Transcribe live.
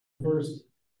first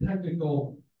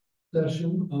technical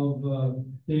session of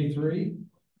day 3.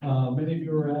 Many of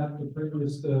you were at the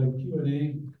previous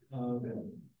Q&A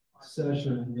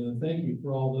session. Thank you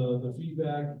for all the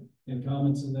feedback and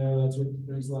comments in there. That's what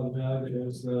brings a lot of value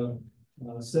to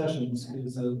those sessions,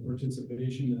 is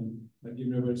participation and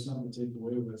giving everybody something to take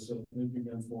away with. So thank you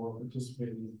again for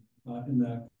participating in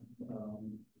that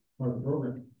part of the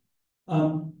program.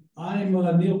 I'm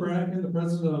Neil Brackin, the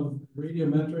president of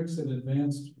Radiometrics, an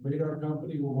advanced radar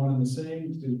company. We're one and the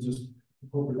same, to just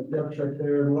corporate structure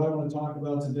there. And what I want to talk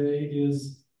about today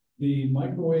is the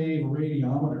microwave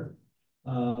radiometer,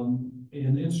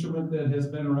 an instrument that has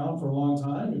been around for a long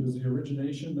time. It was the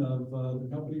origination of the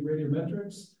company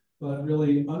Radiometrics, but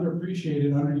really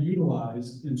underappreciated,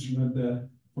 underutilized instrument that,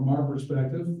 from our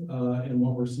perspective, and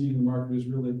what we're seeing in the market, is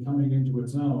really coming into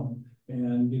its own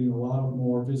and getting a lot of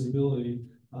more visibility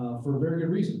for a very good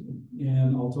reason.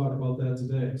 And I'll talk about that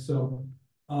today. So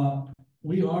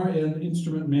we are an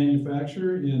instrument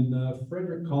manufacturer in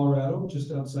Frederick, Colorado,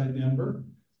 just outside Denver.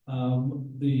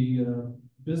 The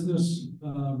business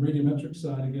Radiometrics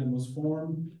side, again, was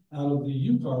formed out of the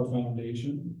UCAR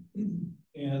Foundation,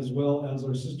 as well as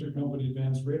our sister company,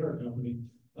 Advanced Radar Company,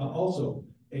 also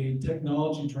a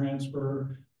technology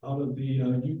transfer out of the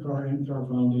UCAR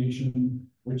Foundation,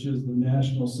 which is the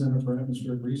National Center for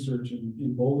Atmospheric Research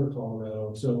in Boulder,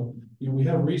 Colorado. So, you know, we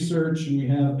have research and we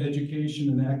have education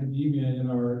and academia in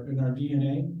our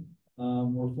DNA.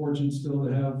 We're fortunate still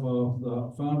to have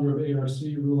the founder of ARC,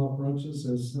 Roelof Roches,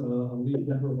 as a lead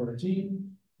member of our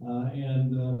team.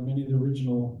 And many of the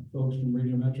original folks from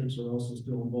Radiometrics are also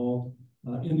still involved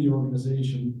in the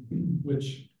organization,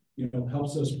 which, you know,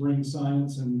 helps us bring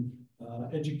science and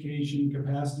education,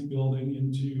 capacity building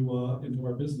into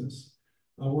our business.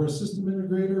 We're a system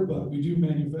integrator, but we do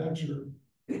manufacture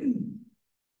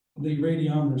the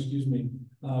radiometer, excuse me.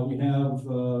 We have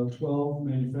 12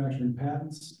 manufacturing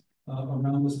patents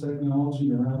around this technology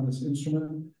and around this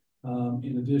instrument,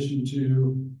 in addition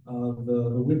to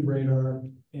the wind radar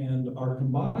and our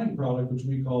combined product, which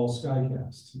we call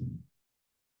SkyCast.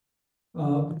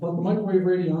 But the microwave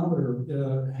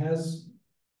radiometer has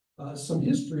some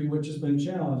history which has been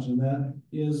challenged, and that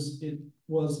is it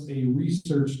was a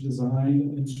research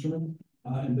design instrument,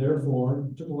 and therefore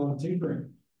took a lot of tinkering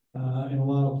and a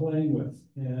lot of playing with.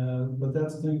 But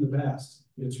that's a thing of the past.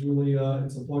 It's really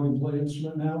it's a plug and play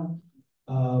instrument now.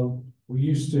 We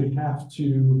used to have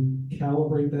to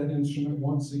calibrate that instrument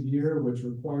once a year, which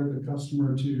required the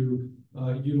customer to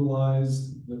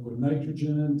utilize liquid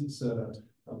nitrogen to set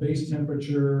a base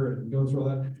temperature and go through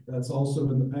that. That's also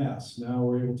in the past. Now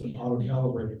we're able to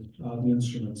auto-calibrate the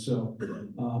instrument. So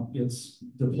it's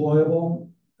deployable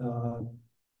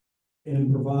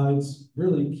and provides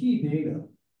really key data,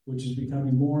 which is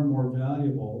becoming more and more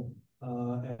valuable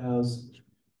as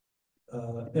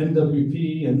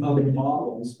NWP and other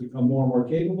models become more and more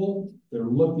capable. They're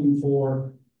looking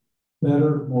for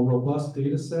better, more robust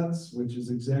data sets, which is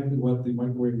exactly what the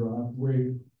microwave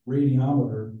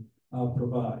radiometer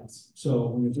provides. So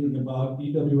when you're thinking about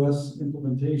EWS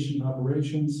implementation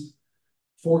operations,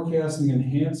 forecasting,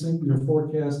 enhancing your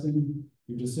forecasting,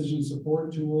 your decision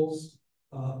support tools,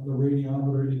 the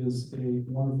radiometer is a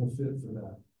wonderful fit for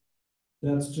that.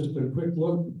 That's just a quick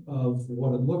look of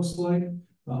what it looks like.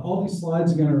 All these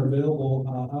slides again are available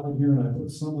out of here, and I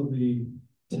put some of the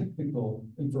technical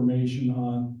information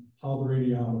on how the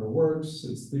radiometer works,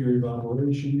 its theory of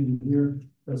operation in here.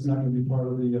 That's not going to be part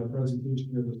of the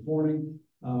presentation here this morning.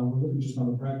 We're looking just on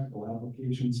the practical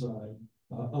application side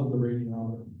of the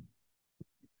radiometer.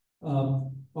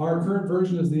 Our current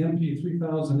version is the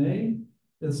MP3000A.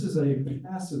 This is a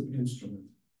passive instrument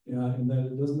in that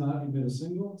it does not emit a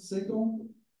single signal.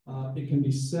 It can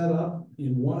be set up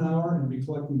in 1 hour and be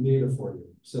collecting data for you.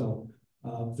 So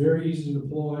very easy to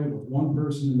deploy with one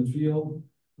person in the field.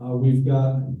 We've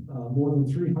got more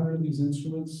than 300 of these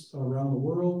instruments around the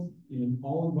world in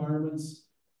all environments,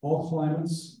 all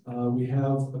climates. We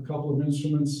have a couple of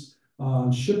instruments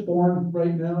on shipborne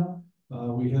right now.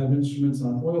 We have instruments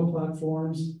on oil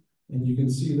platforms, and you can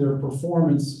see their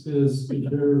performance is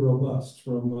very robust.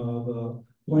 From the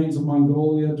plains of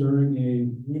Mongolia during a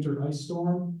winter ice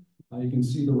storm, you can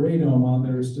see the radome on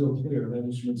there is still clear. That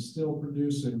instrument's still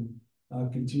producing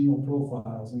continual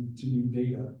profiles and continued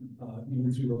data,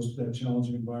 even through that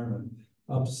challenging environment.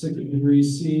 Up to 60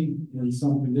 degrees C in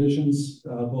some conditions,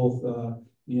 both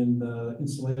in the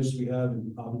installations we have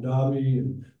in Abu Dhabi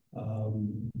and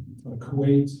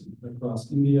Kuwait,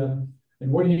 across India.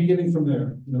 And what are you getting from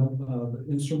there? You know,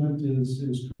 the instrument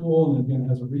is cool and again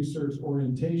has a research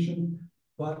orientation,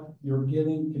 but you're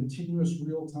getting continuous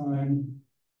real-time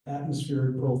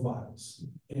atmospheric profiles.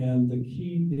 And the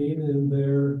key data in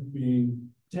there being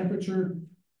temperature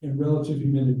and relative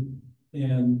humidity.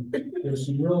 And there's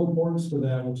some real importance to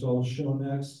that, which I'll show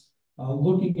next.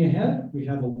 Looking ahead, we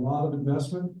have a lot of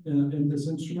investment in this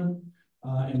instrument,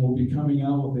 and we'll be coming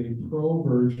out with a pro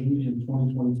version in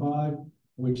 2025,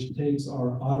 which takes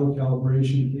our auto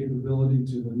calibration capability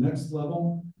to the next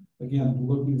level. Again,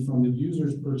 looking from the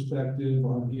user's perspective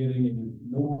on getting a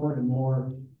more and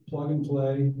more plug and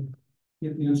play,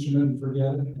 get the instrument and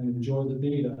forget it, and enjoy the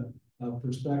data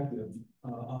perspective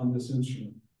on this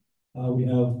instrument. We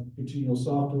have continual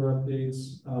software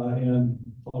updates, and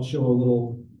I'll show a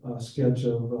little sketch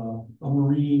of a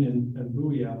marine and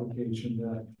buoy application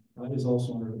that is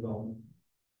also under development.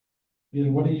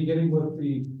 And what are you getting with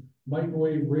the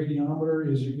microwave radiometer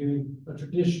is you're getting a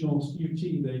traditional UT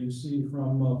that you see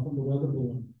from the weather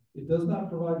balloon. It does not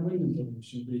provide wind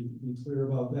information, be clear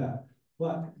about that.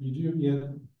 But you do get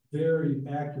very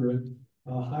accurate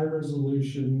high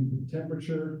resolution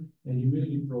temperature and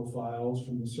humidity profiles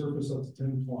from the surface up to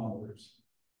 10 kilometers.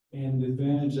 And the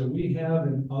advantage that we have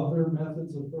in other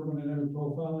methods of thermodynamic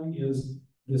profiling is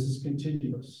this is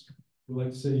continuous. We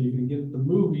like to say you can get the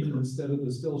movie instead of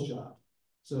the still shot.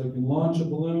 So you can launch a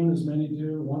balloon, as many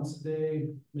do, once a day,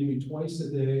 maybe twice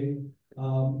a day,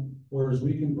 whereas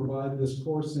we can provide this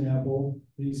core sample,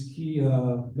 these key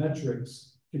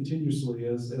metrics continuously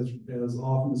as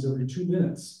often as every 2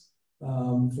 minutes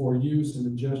for use and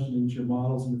ingestion into your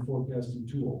models and your forecasting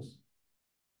tools.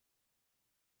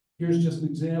 Here's just an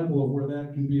example of where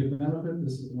that can be a benefit.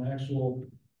 This is an actual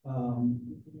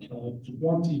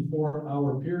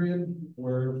 24-hour period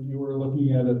where if you were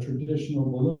looking at a traditional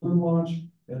balloon launch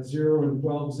at 0 and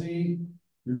 12Z,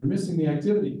 you're missing the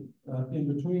activity in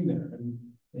between there.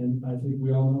 And I think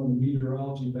we all know in the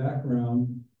meteorology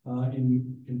background,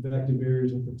 in convective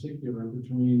areas in particular,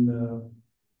 between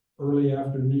early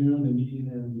afternoon and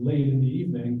late in the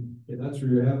evening, that's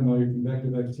where you're having all your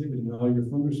convective activity and all your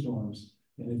thunderstorms.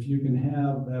 And if you can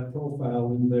have that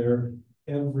profile in there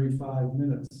every 5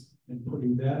 minutes and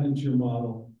putting that into your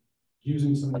model,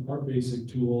 using some of our basic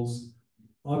tools,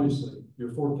 obviously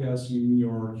you're forecasting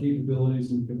your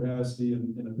capabilities and capacity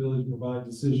and ability to provide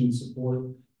decision support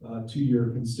to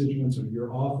your constituents or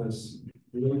your office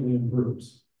really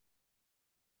improves.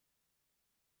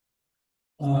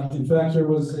 In fact, there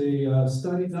was a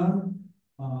study done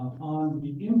on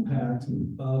the impact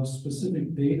of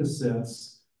specific data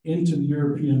sets into the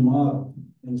European model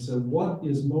and said what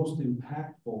is most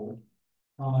impactful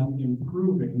on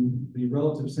improving the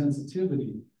relative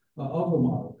sensitivity of the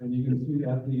model. And you can see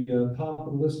at the top of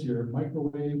the list here,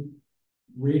 microwave,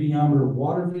 radiometer,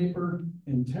 water vapor,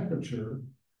 and temperature,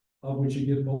 of which you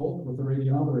get both with the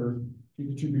radiometer, you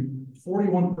contribute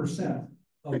 41%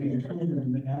 of the improvement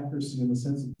in the accuracy and the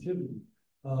sensitivity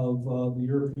of the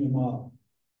European model.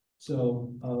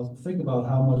 So think about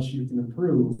how much you can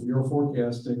improve your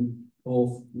forecasting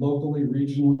both locally,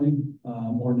 regionally,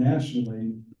 or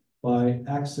nationally by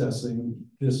accessing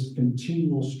this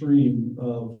continual stream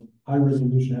of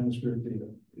high-resolution atmospheric data.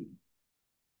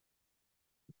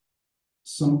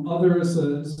 Some others,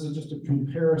 this is just a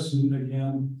comparison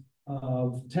again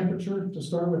of temperature to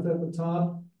start with at the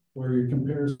top, where you're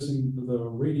comparing the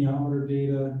radiometer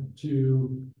data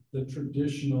to the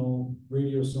traditional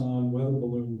radiosonde weather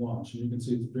balloon launch. And you can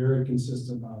see it's very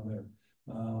consistent on there.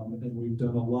 And we've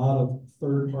done a lot of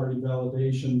third-party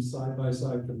validation,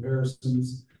 side-by-side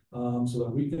comparisons, so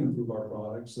that we can improve our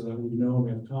products, so that we know we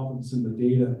have confidence in the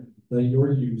data that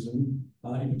you're using,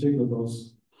 in particular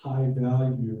those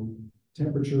high-value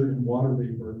temperature and water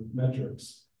vapor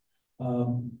metrics.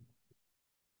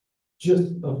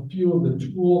 Just a few of the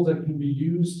tools that can be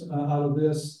used out of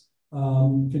this.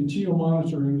 Continual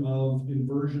monitoring of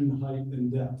inversion height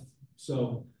and depth.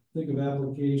 So think of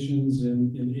applications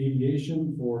in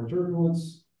aviation for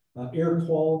turbulence, air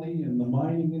quality in the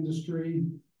mining industry.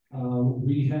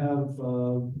 We have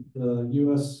the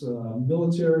U.S.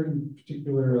 military, in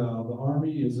particular the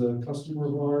Army is a customer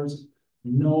of ours.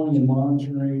 Knowing and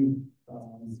monitoring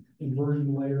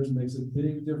inversion layers makes a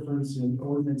big difference in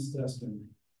ordnance testing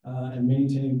and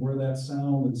maintaining where that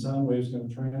sound and sound wave is going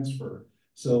to transfer.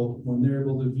 So when they're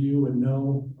able to view and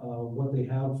know what they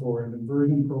have for an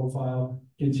inversion profile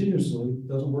continuously, it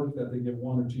doesn't work that they get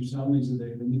 1 or 2 soundings a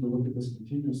day. They need to look at this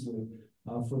continuously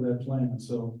for that plan.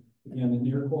 So again, in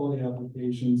air quality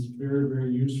applications, very,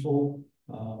 very useful.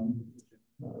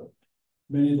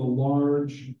 Many of the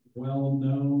large,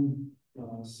 well-known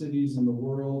cities in the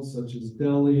world, such as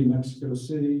Delhi, Mexico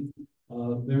City,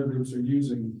 their groups are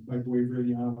using microwave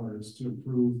radiometers to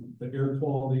improve the air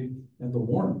quality and the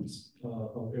warnings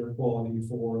of air quality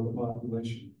for the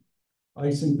population.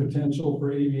 icing potential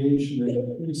for aviation and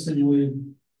increasingly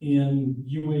in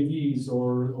UAVs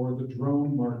or the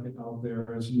drone market out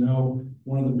there. As you know,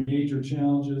 one of the major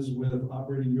challenges with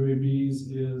operating UAVs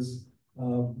is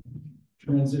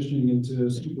transitioning into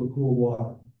super cool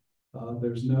water.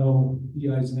 There's no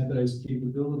de-ice and anti-ice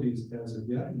capabilities as of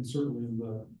yet, and certainly in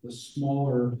the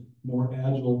smaller, more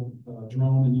agile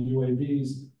drone and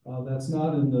UAVs, that's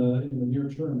not in the near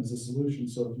term as a solution.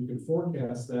 So if you can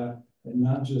forecast that and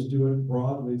not just do it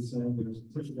broadly, saying there's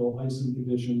typical icing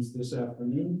conditions this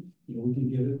afternoon, we can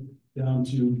get it down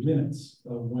to minutes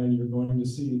of when you're going to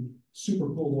see super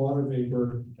cool water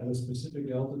vapor at a specific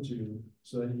altitude,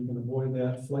 so that you can avoid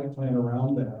that, flight plan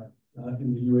around that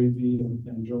in the UAV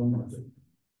and drone market.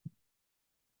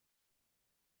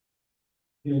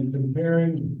 In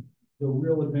comparing the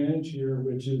real advantage here,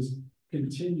 which is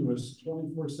continuous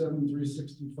 24/7,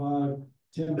 365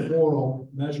 temporal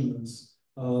measurements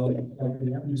of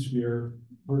the atmosphere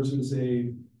versus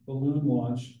a balloon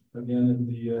launch, again, in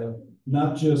the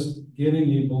not just getting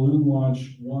a balloon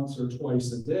launch once or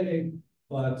twice a day,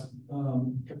 but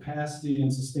capacity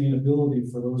and sustainability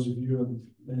for those of you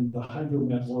in the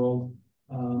hydromet world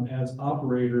as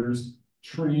operators,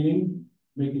 training,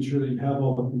 making sure that you have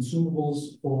all the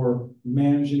consumables for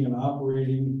managing and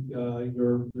operating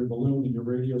your balloon and your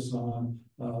radiosonde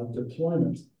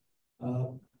deployment.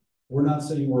 We're not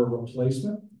saying we're a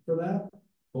replacement for that,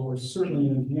 but we're certainly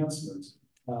an enhancement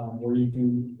where you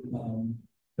can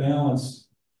balance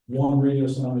one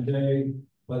radiosonde a day,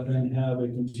 but then have a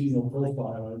continual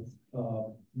profiler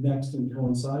next and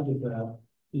coincide with that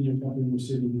in your company, your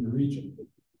city, in your region.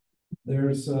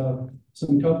 There's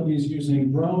some companies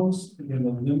using drones, and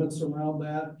the limits around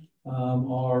that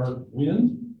are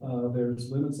wind. There's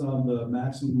limits on the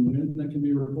maximum wind that can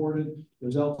be reported.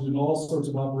 There's altitude, all sorts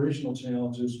of operational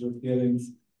challenges with getting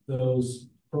those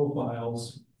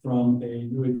profiles from a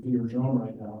UAV or drone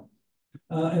right now.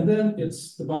 And then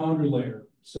it's the boundary layer.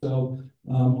 So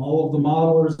all of the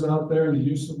modelers out there and the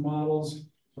use of models,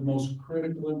 the most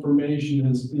critical information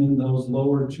is in those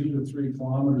lower 2 to 3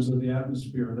 kilometers of the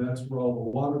atmosphere. That's where all the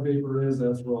water vapor is.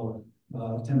 That's where all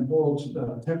the temporal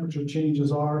temperature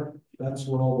changes are. That's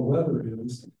where all the weather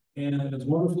is. And as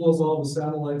wonderful as all the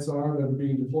satellites are that are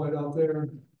being deployed out there,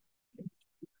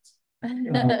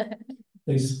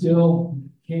 they still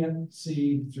can't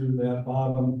see through that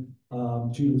bottom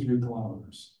 2 to 3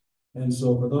 kilometers. And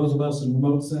so for those of us in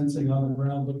remote sensing on the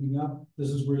ground looking up, this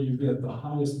is where you get the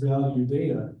highest value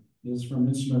data is from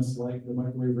instruments like the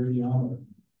microwave radiometer.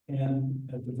 And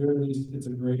at the very least, it's a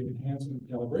great enhancement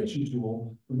calibration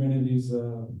tool for many of these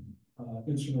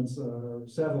instruments,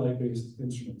 satellite-based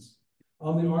instruments.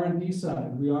 On the R&D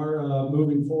side, we are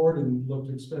moving forward and look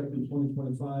to expect in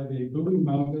 2025 a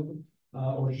buoy-mounted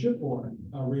or shipborne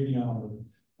radiometer.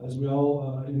 As we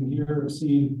all in here have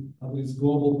seen these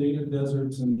global data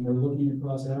deserts, and we're looking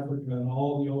across Africa and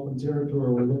all the open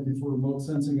territory, we're looking for remote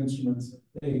sensing instruments.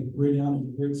 Hey, radiometer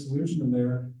is a great solution in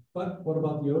there, but what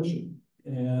about the ocean?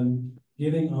 And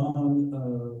getting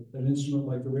on an instrument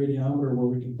like the radiometer, where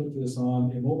we can put this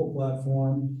on a mobile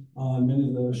platform, on many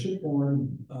of the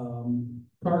shipborne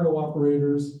cargo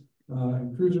operators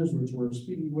and cruisers, which we're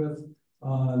speaking with,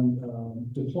 on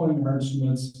deploying our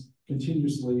instruments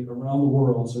continuously around the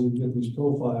world, so we get these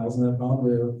profiles and that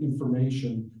boundary of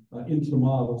information into the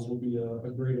models will be a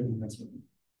great enhancement.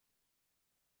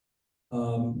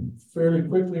 Fairly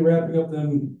quickly wrapping up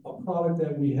then a product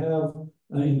that we have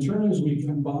internally is we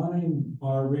combine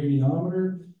our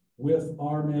radiometer with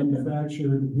our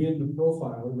manufactured wind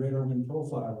profiler, radar wind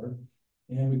profiler,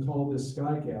 and we call this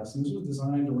SkyCast. And this was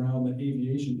designed around the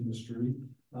aviation industry,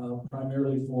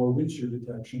 primarily for wind shear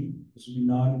detection. This would be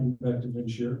non-convective wind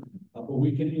shear, but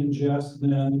we can ingest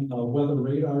then weather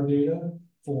radar data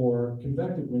for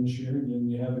convective wind shear, and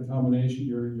you have a combination.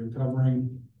 You're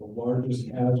covering the largest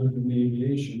hazard in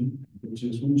aviation, which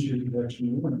is wind shear detection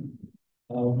in wind.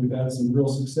 We've had some real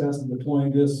success in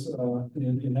deploying this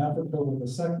in Africa with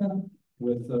a SECNA,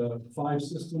 with 5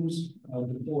 systems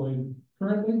deployed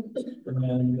currently,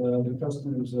 and the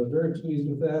customer is very pleased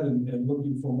with that and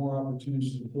looking for more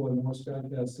opportunities to deploy more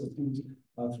SkyCast systems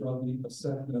throughout the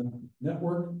SECNA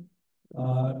network.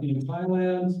 In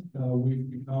Thailand, we've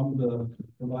become the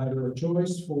provider of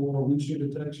choice for wind shear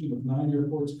detection with 9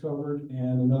 airports covered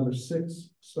and another 6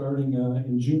 starting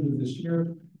in June of this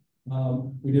year.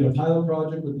 We did a pilot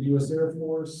project with the U.S. Air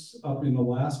Force up in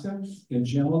Alaska in a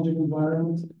challenging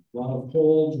environment. A lot of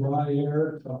cold, dry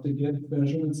air, tough to get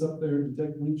measurements up there to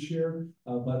detect wind shear,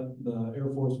 but the Air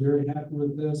Force is very happy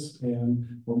with this,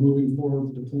 and we're moving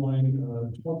forward to deploying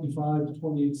 25 to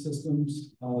 28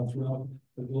 systems throughout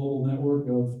the global network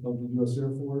of the U.S.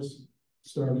 Air Force.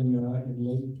 starting in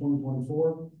late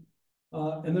 2024.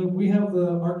 And then we have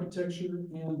the architecture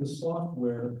and the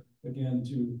software, again,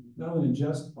 to not only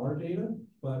ingest our data,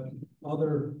 but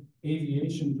other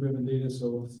aviation-driven data.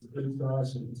 So if it's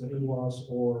AFOS, if it's AWOS,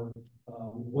 or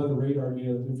weather radar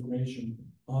data information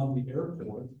on the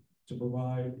airport, to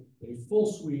provide a full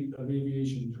suite of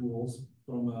aviation tools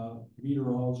from a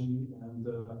meteorology and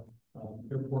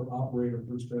airport operator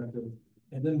perspective.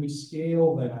 And then we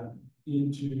scale that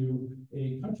into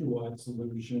a countrywide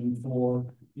solution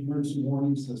for emergency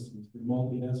warning systems, the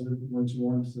multi-hazard emergency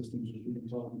warning systems, which we've been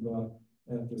talking about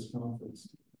at this conference.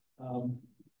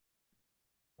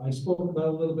 I spoke about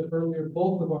a little bit earlier,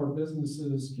 both of our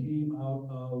businesses came out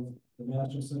of the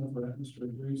National Center for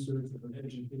Atmospheric Research with an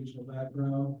educational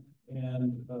background,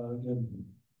 and again,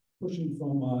 pushing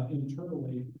from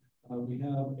internally, we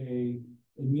have a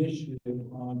initiative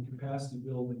on capacity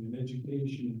building and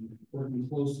education, working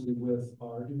closely with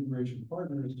our integration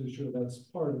partners to show that's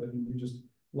part of it. And we just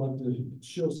love to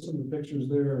show some of the pictures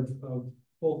there of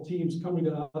both teams coming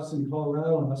to us in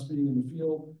Colorado and us being in the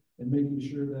field and making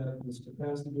sure that this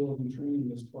capacity building training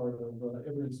is part of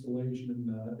every installation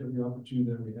and every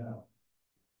opportunity that we have.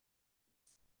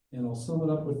 And I'll sum it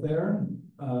up with there.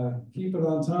 Keep it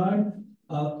on time.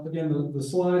 Again, the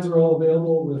slides are all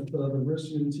available with the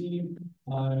Rissian team.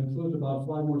 I included about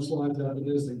 5 more slides after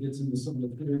this that gets into some of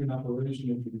the theory and operation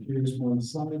if you're curious more on the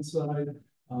science side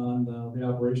on the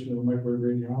operation of a microwave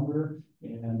radiometer.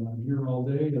 And I'm here all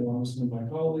day along with some of my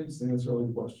colleagues to answer all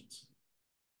your questions.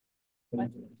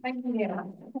 Thank you. Thank you.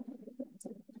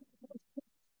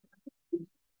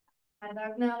 And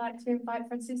I'd now like to invite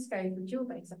Francisco from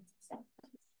DualBASE.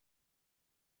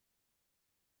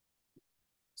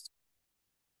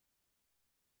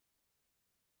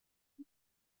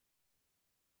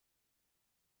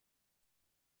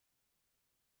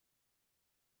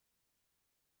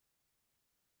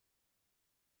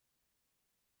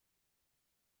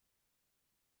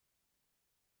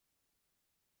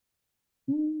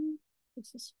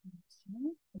 This is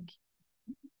thank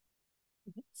you.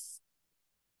 Yes.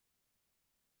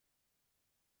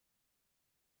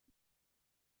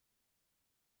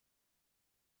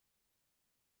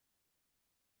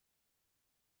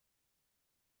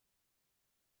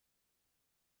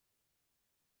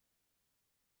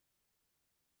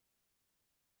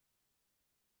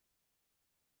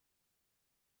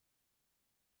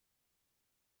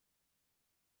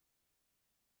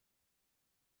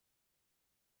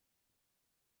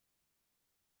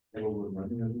 Hello, good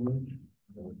morning, everyone.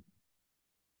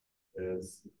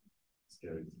 As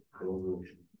scary. Hello,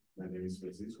 my name is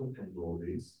Francisco from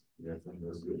DualBASE. We are from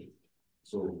Brazil.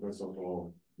 So, first of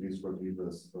all, please forgive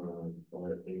us for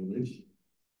our English.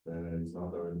 It's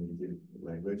not our native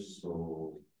language,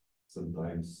 so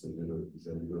sometimes it's a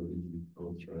little bit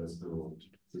difficult for us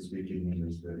to speak in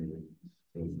English very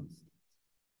well.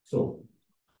 So,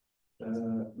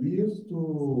 we used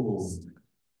to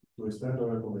start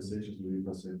our conversations with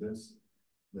a sentence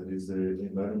that is the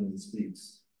environment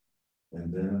speaks,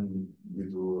 and then we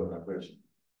do a question.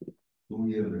 Do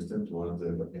we understand what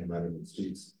the environment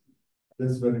speaks?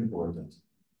 That's very important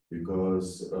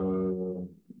because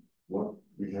what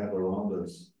we have around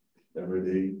us every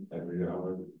day, every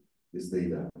hour is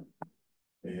data.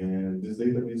 And this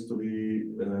data needs to be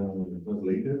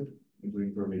translated into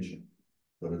information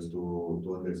for us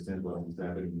to understand what is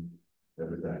happening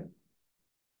every time.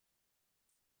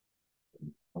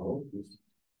 Oh, this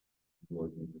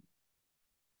working.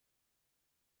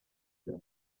 Yeah,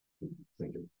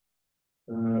 thank you.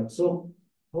 So,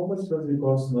 how much does it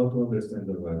cost not to understand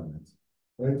the environment?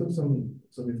 I took some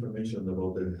information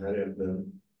about the Harriet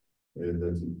Dam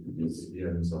that is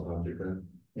here in South Africa,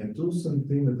 and 2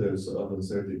 centimeters of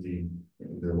uncertainty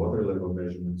in the water level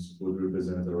measurements would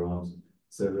represent around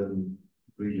 7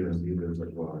 trillion liters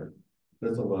of water.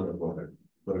 That's a lot of water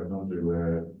for a country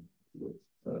where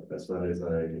as far as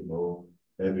I know,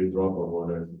 every drop of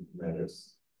water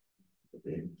matters.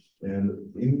 Okay, and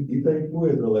in Itaipu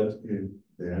hydroelectric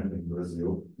dam in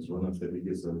Brazil is one of the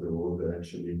biggest of the world.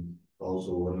 Actually,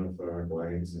 also one of our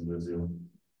clients in Brazil.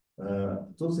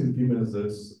 2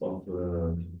 centimeters of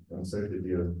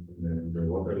uncertainty in the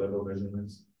water level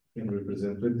measurements can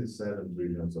represent 27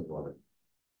 trillions of water.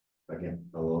 Again,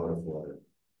 a lot of water.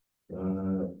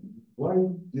 Why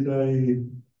did I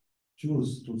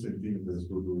choose 2 centimeters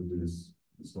to do this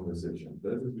conversation?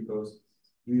 That is because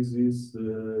this is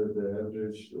the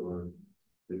average or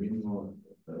the minimum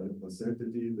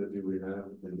uncertainty that we have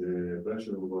in the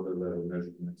pressure of water level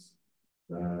measurements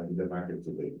in the market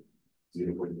today.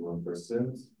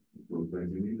 0.1% to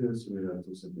 20 meters, we have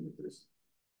 2 centimeters.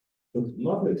 But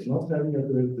not having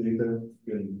accurate data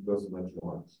can cost much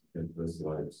more, can cost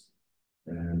lives.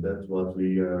 And that's what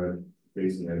we are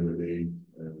facing every day,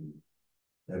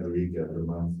 every week, every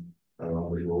month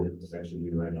around the world,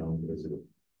 especially right now in Brazil.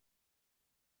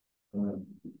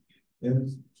 And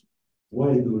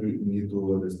why do we need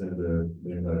to understand the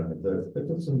environment? I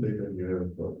took some data here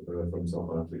from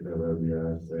South Africa, where we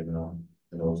are right now,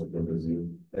 and also from Brazil.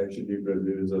 Actually,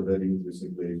 Brazil is a very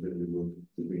interesting place when we look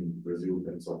between Brazil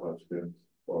and South Africa,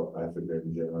 or Africa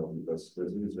in general, because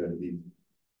Brazil is very big,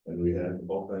 and we have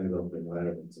all kinds of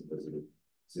environments in Brazil.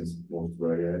 Since most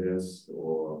dry areas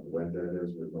or wet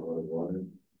areas with a lot of water,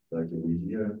 like we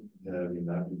here have in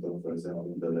Africa, for example,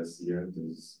 in the last year,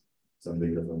 this is some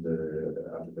data from the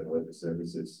African Weather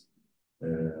Services,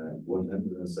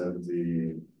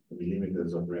 170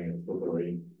 millimeters of rain, total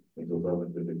rain in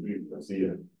 2023 last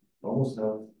year, almost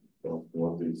half of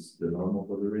what is the normal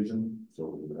for the region.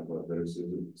 So we have a very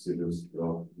serious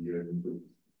drop year into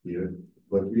year.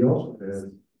 But we also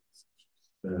had,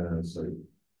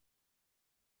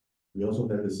 we also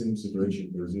had the same situation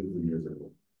in Brazil 2 years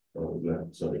ago,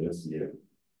 last year.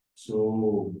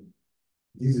 So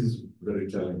this is very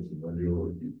challenging when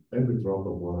every drop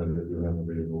of water that you have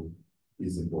available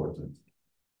is important.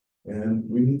 And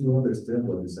we need to understand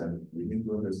what is happening. We need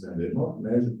to understand it. Not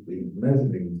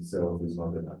measuring itself is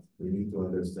not enough. We need to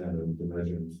understand and to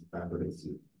measure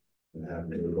accuracy and have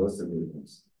robust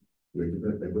evidence.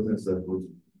 Evidence that would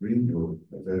bring you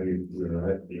a very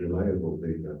reliable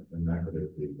data and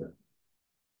accurate data.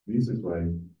 This is why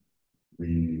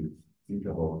we think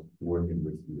about working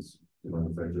with this to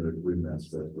manufacture equipment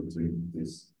that would bring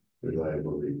this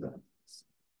reliable data.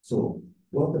 So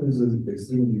water is an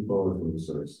extremely powerful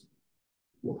resource.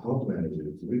 Well, how to manage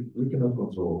it? We cannot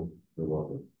control the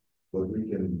water, but we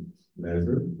can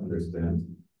measure, understand,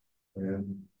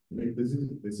 and make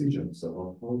decisions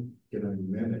about how can I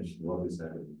manage what is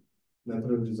happening.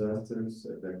 Natural disasters,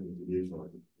 effect mitigation,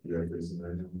 what we are facing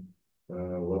right now.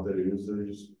 Water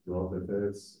usage, drought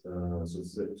effects,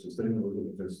 sustainable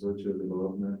infrastructure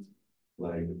development,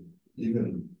 like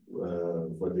even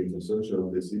for the infrastructure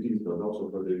of the cities, but also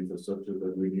for the infrastructure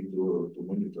that we need to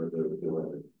monitor the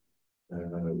weather.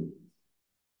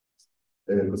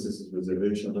 Ecosystem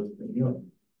preservation, but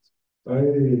I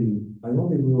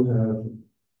only will have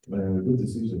good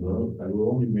decisions. I will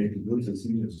only make good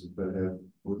decisions if I have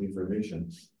good information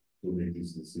to make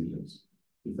these decisions.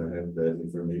 If I have bad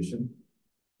information,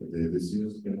 the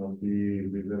decisions cannot be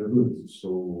very good.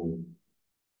 So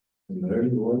in early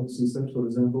warning systems, for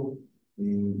example,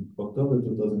 in October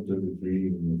 2023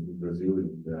 in Brazil,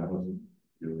 in the Amazon,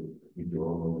 you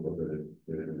all know about the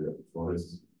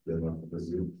forests that are in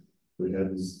Brazil, we had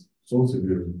this so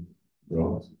severe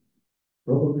drought.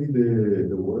 Probably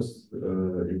the worst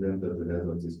event that we had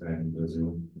of this kind in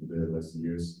Brazil in the last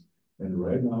years. And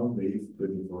right now, May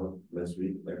 24, last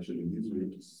week, actually this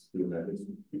week, still happens.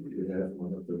 We have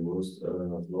one of the worst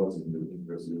floods in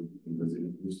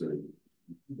Brazilian history.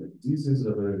 This is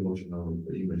a very emotional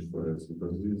image for us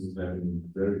because this is happening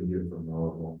very near from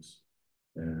our homes,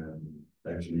 and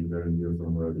actually very near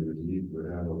from where we live. We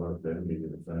have a lot of family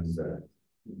and friends there.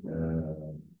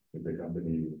 The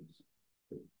company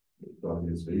brought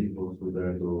his vehicles to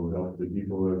there to help the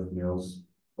people, everything else.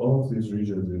 All of these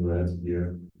regions in red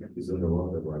here is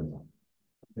underwater right now.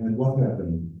 And what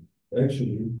happened?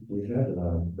 Actually, we had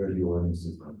a early warning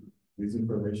system. This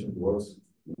information was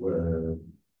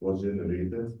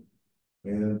generated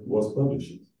and was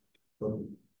published. But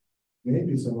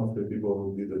maybe some of the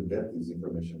people didn't get this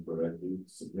information correctly.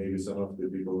 Maybe some of the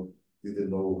people didn't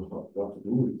know what to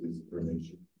do with this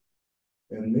information.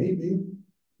 And maybe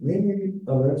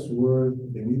alerts were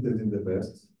emitted in the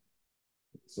past.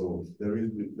 So there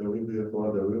will be a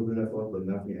flood, but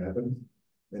nothing happened.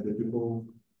 And the people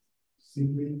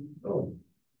simply, oh,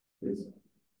 it's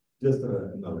just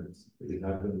an alert. It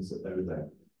happens every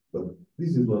time. But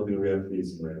this is what we are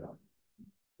facing right now.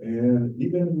 And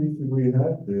even if we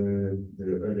have the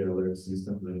early alert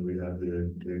systems and we have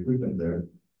the equipment there,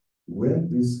 when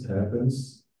this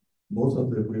happens, most of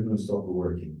the equipment stop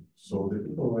working. So the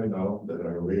people right now that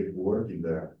are working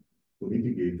there to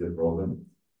mitigate the problem,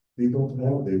 they don't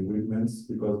have the equipment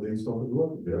because they stopped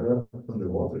working. They are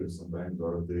underwater sometimes,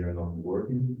 or they are not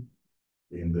working,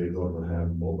 and they don't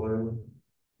have mobile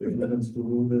equipment to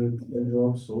do the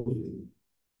job. So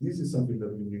this is something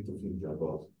that we need to think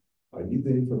about. I need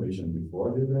the information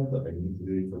before the event. I need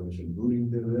the information during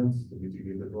the event to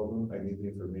mitigate the problem. I need the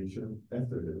information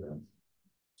after the event,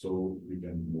 so we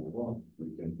can move on.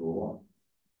 We can go on.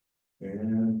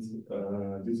 And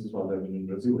this is what happened in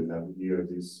Brazil. We have here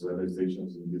these weather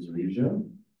stations in this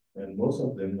region, and most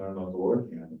of them are not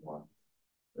working anymore.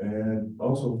 And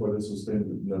also for the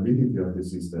sustainability of the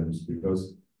systems,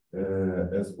 because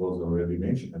as was already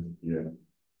mentioned here,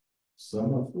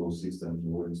 some of those systems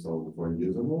were installed 4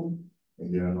 years ago,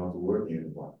 and they are not working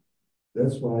anymore.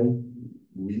 That's why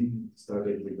we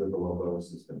started to develop our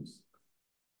systems.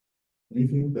 We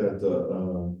think that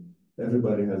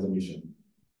everybody has a mission,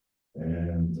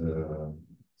 and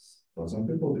for some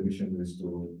people, the mission is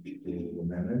to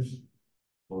manage.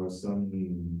 For some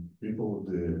people,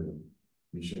 the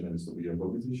mission is to be a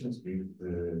politician, bring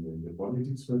the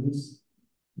politics for this.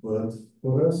 But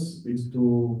for us, it's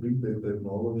to bring the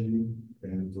technology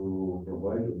and to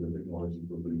provide the technology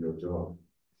to do your job.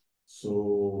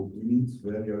 So we need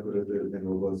very accurate and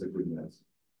robust equipment.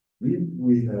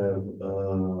 We have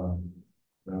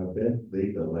bad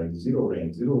data like zero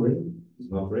rain. Zero rain is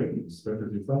not raining, it's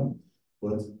perfectly fine.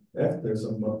 But after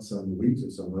some weeks or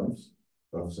some months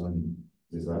of some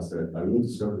disaster, I will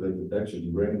discover that it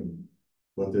actually rained,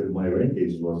 but my rain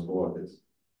gauge was flooded,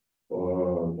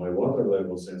 or my water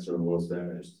level sensor was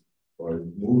damaged, or it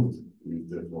moved with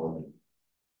the flooding.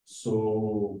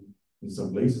 So in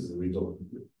some places the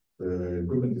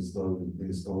equipment is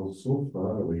installed so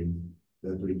far away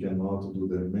that we cannot do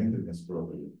the maintenance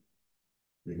properly.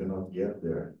 We cannot get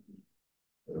there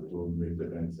to make the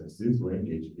maintenance. This rain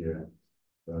gauge here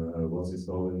was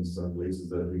installed in some places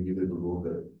that we needed to go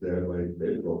there by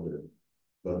helicopter.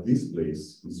 But this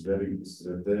place is very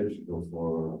strategic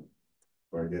for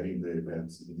getting the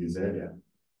events in this area.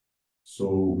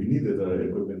 So we needed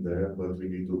equipment there, but we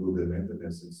need to do the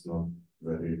maintenance. It's not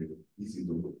very easy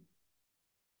to do.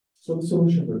 So the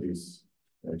solution for this,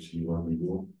 actually, what we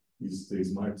do is the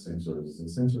smart sensors. The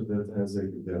sensor that has the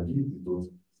ability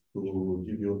to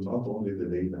give you not only the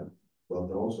data,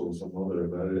 but also some other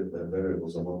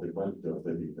variables about the quality of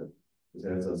the data. It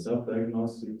has a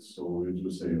self-diagnostic, so you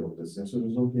just say, oh, the sensor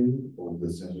is okay, or the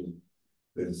sensor,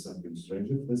 there is something strange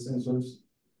with the sensors.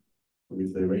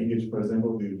 With the rain gauge, for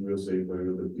example, we will say for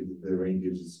you if the rain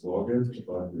gauge is clogged,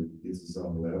 but this is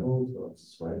some level of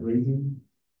vibrating.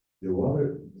 The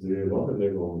water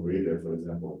level radar, for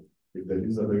example, if there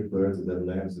is a big bird that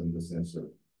lands in the sensor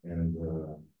and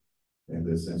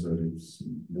the sensor is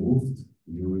moved,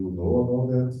 you will know about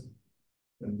that.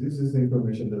 And this is the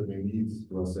information that we need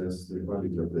to assess the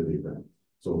quality of the data.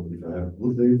 So if I have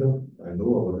good data, I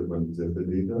know about the quality of the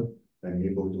data, I'm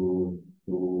able to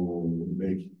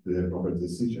make the proper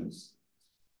decisions.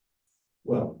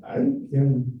 Well, I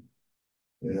can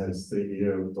stay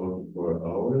here talking for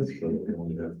hours, but we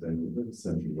only have 10 minutes,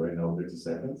 and right now 30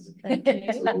 seconds. Thank you.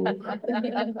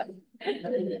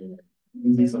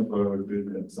 This is some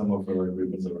of our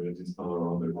equipment already installed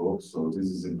around the globe. So this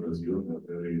is in Brazil,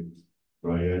 a very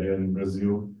dry area in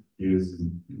Brazil. Here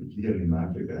in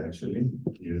Africa, actually.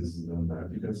 Here's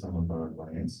Antarctica, some of our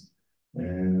clients.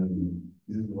 And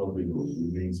this is what we do.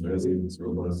 It means very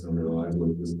robust and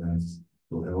reliable equipment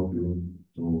to help you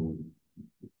to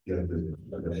get the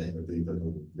data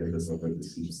to get the software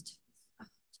decisions.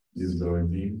 This is our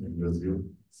team in Brazil.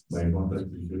 My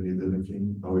contact, if you need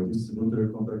anything, our distributor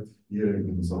contact here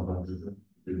in South Africa.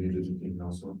 If you need anything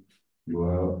also, you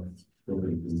are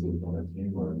probably to contact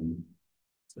him or me.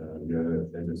 We are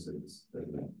addresses right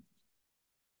now.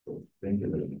 So thank you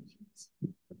very much.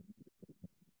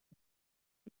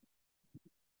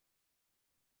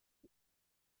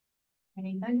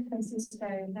 Okay, thank you,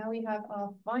 Francisco. Now we have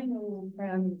our final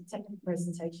technical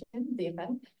presentation of the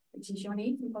event, which is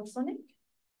Jean-Yves from Pulsonic.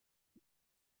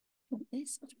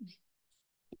 This.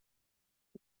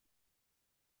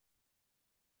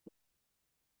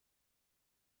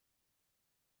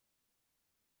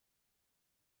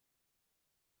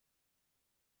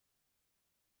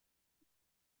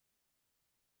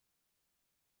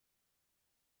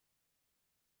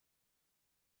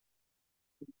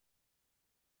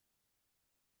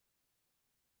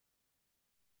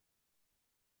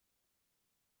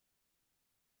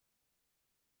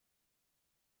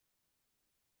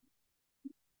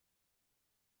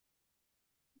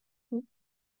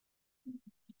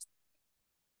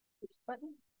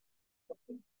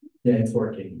 Yeah, it's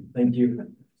working. Thank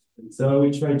you. So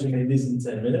we try to make this in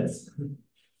 10 minutes.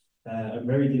 I'm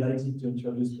very delighted to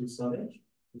introduce Pulsonic.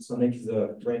 Pulsonic is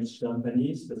a French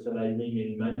company specializing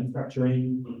in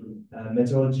manufacturing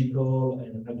meteorological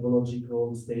and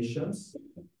hydrological stations.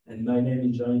 And my name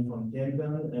is Jean-Yves from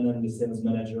Kempen, and I'm the sales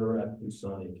manager at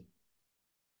Pulsonic.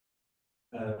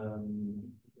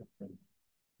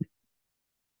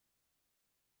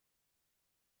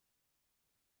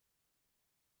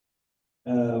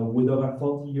 With over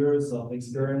 40 years of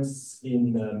experience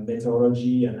in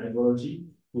meteorology and hydrology,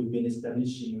 we've been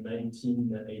established in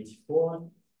 1984.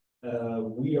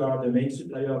 We are the main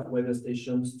supplier of weather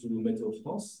stations to Météo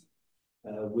France,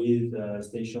 with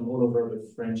stations all over the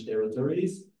French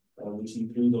territories, which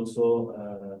include also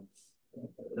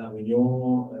La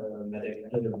Réunion,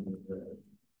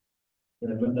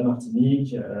 la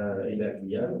Martinique, et la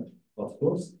Guyane, of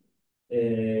course.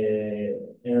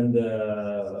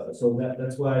 So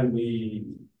that's why we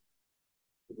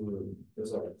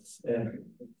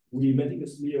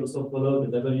meticulously also follow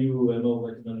the WMO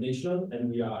recommendation, and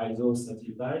we are ISO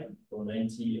certified for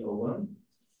 9001.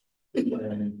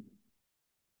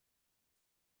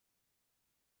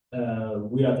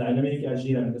 We are dynamic,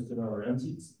 agile, and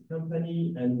customer-oriented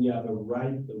company, and we have a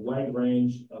wide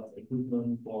range of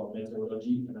equipment for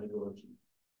meteorology and hydrology.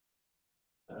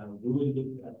 We will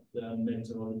look at the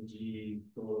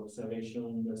meteorological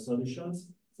observation solutions.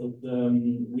 So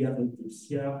we have the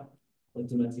Pulsonic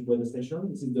automatic weather station.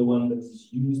 This is the one that is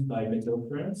used by Météo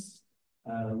France.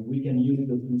 We can use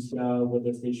the Pulsonic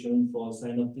weather station for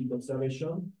synoptic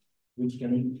observation, which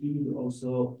can include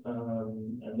also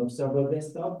an observer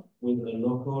desktop with a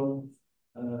local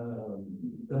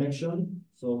connection.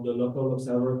 So the local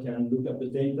observer can look at the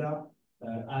data,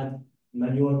 add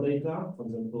manual data, for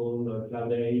example,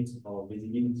 cloud aid or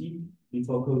visibility,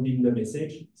 before coding the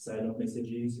message, sign up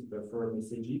messages, buffer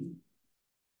messages.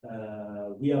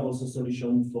 We have also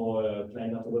solutions for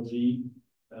climatology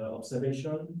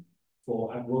observation,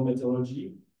 for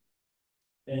hydrometeorology,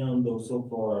 and also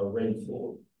for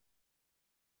rainfall.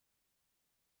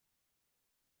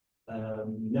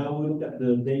 Now we look at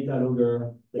the data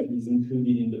logger that is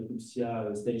included in the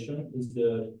Pulsonic station. Is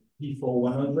the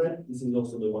P4100. This is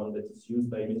also the one that is used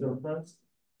by Météo France.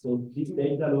 So this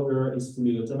data logger is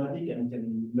fully automatic and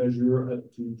can measure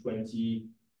up to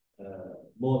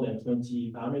more than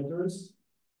 20 parameters.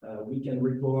 We can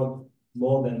record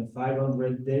more than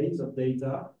 500 days of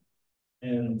data,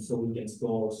 and so we can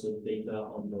store also data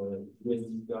on the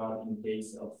USB card in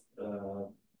case of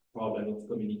problem of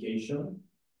communication.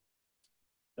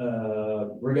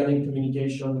 Regarding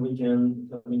communication, we can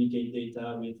communicate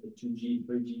data with 2G,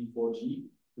 3G, 4G.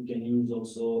 We can use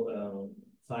also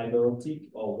fiber optic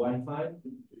or Wi-Fi.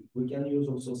 We can use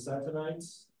also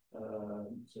satellites,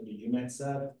 so the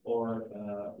UMETSAT or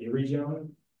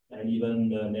Iridium, and even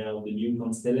now the new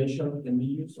constellation can be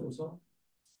used also.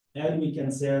 And we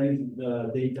can send the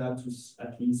data to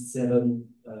at least 7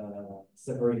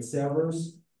 separate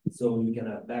servers. So you can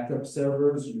have backup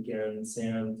servers. You can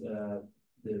send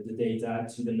the data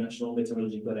to the National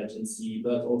Meteorological Agency,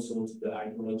 but also to the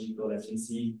Hydrological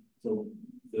Agency. So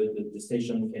the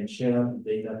station can share the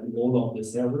data to all of the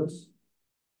servers.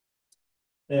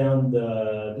 And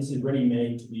this is ready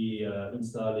made to be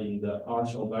installed in the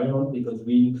harsh environment, because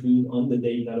we include on the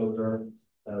data logger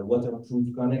waterproof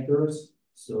connectors.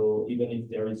 So even if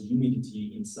there is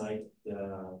humidity inside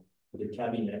the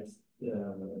cabinet,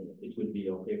 it will be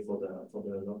okay for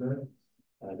the logger.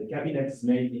 The cabinet is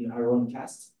made in iron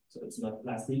cast, so it's not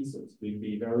plastic, so it will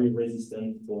be very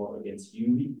resistant against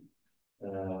UV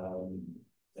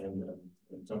and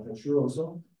temperature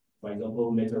also. For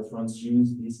example, Météo France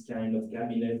used this kind of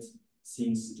cabinet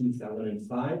since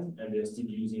 2005, and they're still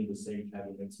using the same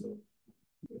cabinet. So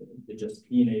they just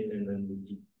clean it and then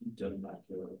it turns back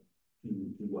to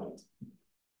white.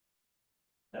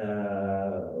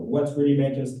 What really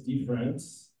makes us different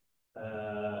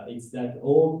is that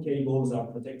all cables are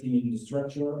protected in the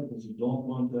structure, because you don't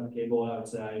want to have cable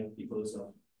outside because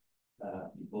of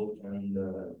people can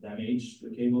damage the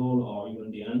cable or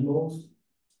even the animals.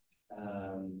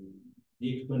 The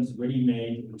equipment is ready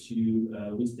made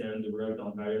to withstand the rugged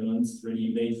environments,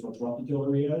 ready made for tropical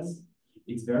areas.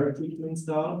 It's very quick to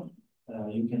install.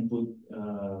 You can put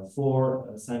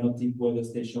 4 synoptic weather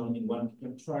stations in one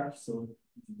pickup truck, so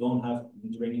you don't have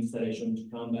during installation to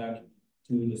come back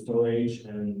to the storage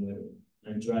and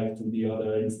drive to the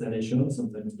other installation.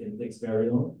 Sometimes it takes very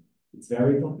long. It's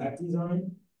very compact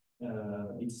design.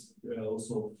 It's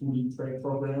also fully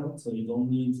pre-programmed, so you don't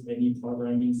need any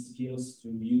programming skills to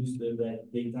use the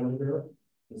data logger,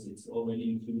 because it's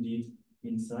already included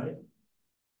inside.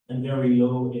 And very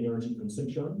low energy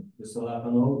consumption. The solar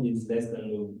panel is less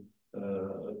than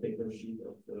a paper sheet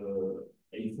of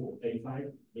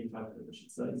A5 paper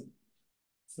sheet size.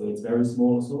 So it's very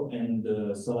small also, and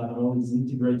the solar panel is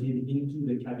integrated into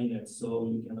the cabinet, so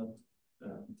you cannot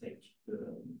take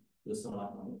the solar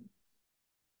panel.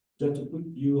 Just a quick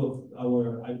view of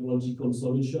our hydrological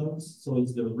solutions. So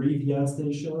it's the Rivia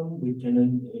station. We can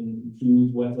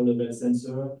include water level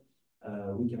sensor.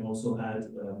 We can also add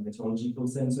meteorological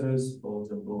sensors, for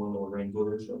example, rain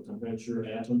gauge, or temperature,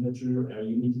 air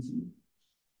humidity.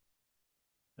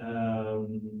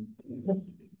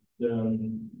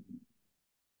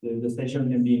 The station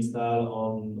can be installed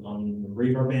on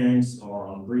riverbanks or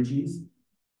on bridges.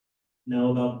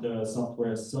 Now about the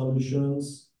software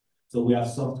solutions. So we have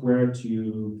software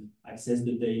to access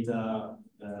the data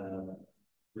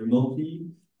remotely,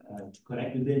 to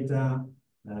collect the data,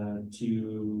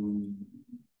 to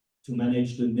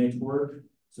manage the network.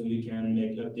 So you can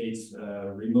make updates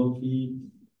remotely.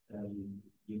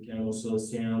 You can also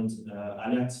send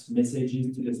alert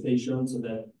messages to the station so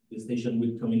that the station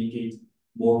will communicate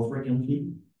more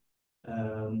frequently.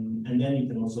 And then you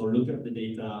can also look up the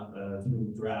data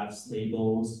through graphs,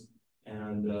 tables,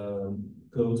 and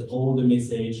code all the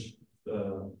message,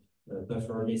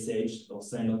 buffer message, or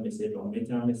sign-up message, or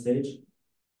meta message.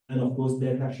 And of course,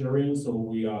 data sharing. So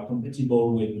we are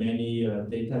compatible with many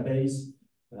databases,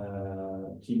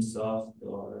 Teamsoft,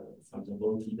 or for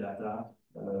example, T-Data.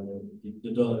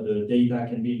 The data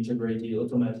can be integrated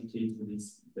automatically to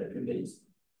this database.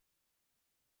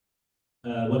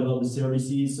 What about the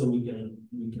services? So we can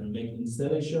make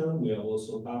installation. We have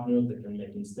also partners that can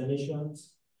make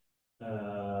installations.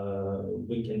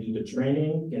 We can do the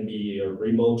training. Can be a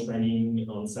remote training,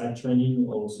 on-site training,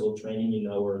 also training in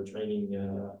our training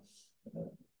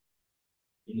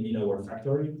in our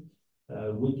factory.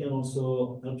 We can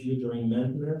also help you during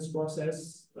maintenance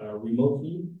process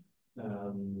remotely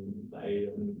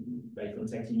by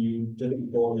contacting you just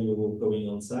before you're going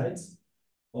on site.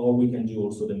 Or we can do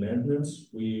also the maintenance.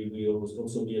 We will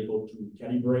also be able to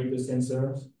calibrate the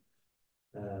sensors.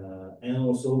 And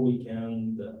also we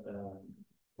can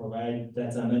provide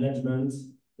data management.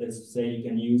 Let's say you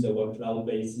can use our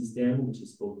cloud-based system, which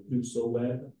is called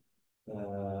Pulsonic.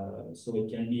 So it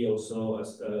can be also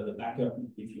as a backup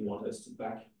if you want us to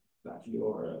back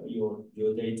your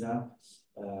data.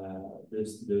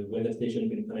 The weather station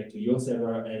can connect to your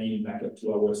server and even back up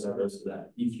to our server, so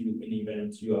that if you, in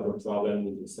event you have a problem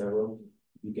with the server,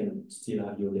 you can still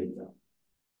have your data.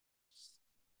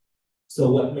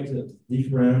 So what makes a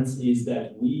difference is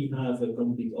that we have a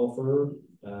complete offer.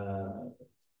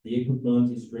 The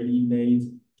equipment is ready made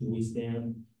to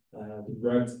withstand the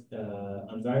rugged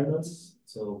environments,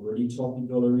 so really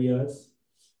tropical areas.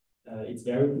 It's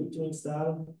very quick to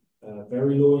install,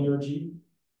 very low energy.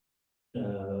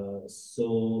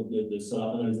 So the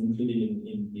solar panel is included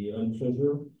in the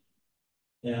enclosure.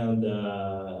 And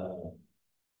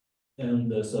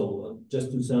so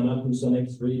just to sum up, Pulsonic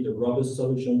is really the robust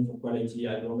solution for quality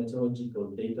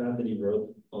hydrometeorological data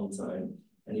delivered on time.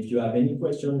 And if you have any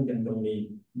question, you can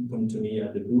come to me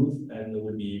at the booth, and I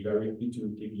will be very happy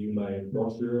to give you my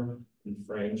brochure in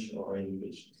French or in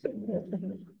English.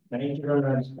 Thank you very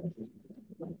much.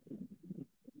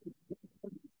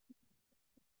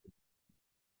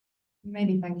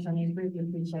 Many thanks, Jean-Yves, really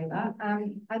appreciate that.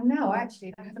 And now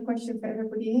actually I have a question for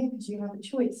everybody here, because you have a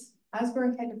choice. As we're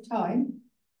ahead of time,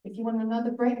 if you want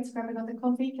another break to grab another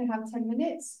coffee, you can have 10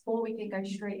 minutes, or we can go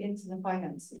straight into the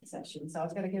finance session. So I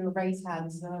was going to give a raised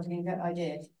hand, so I was going to get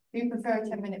ideas. Do you prefer a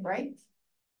 10-minute break?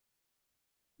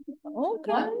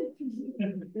 Okay.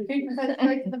 Who prefers to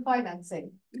go to the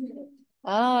financing?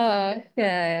 Oh,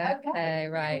 okay,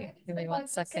 right. Give me 1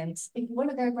 second. If you want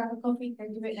to go grab a coffee, go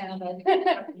do it now then.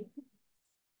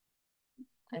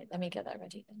 Right, let me get that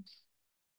ready then.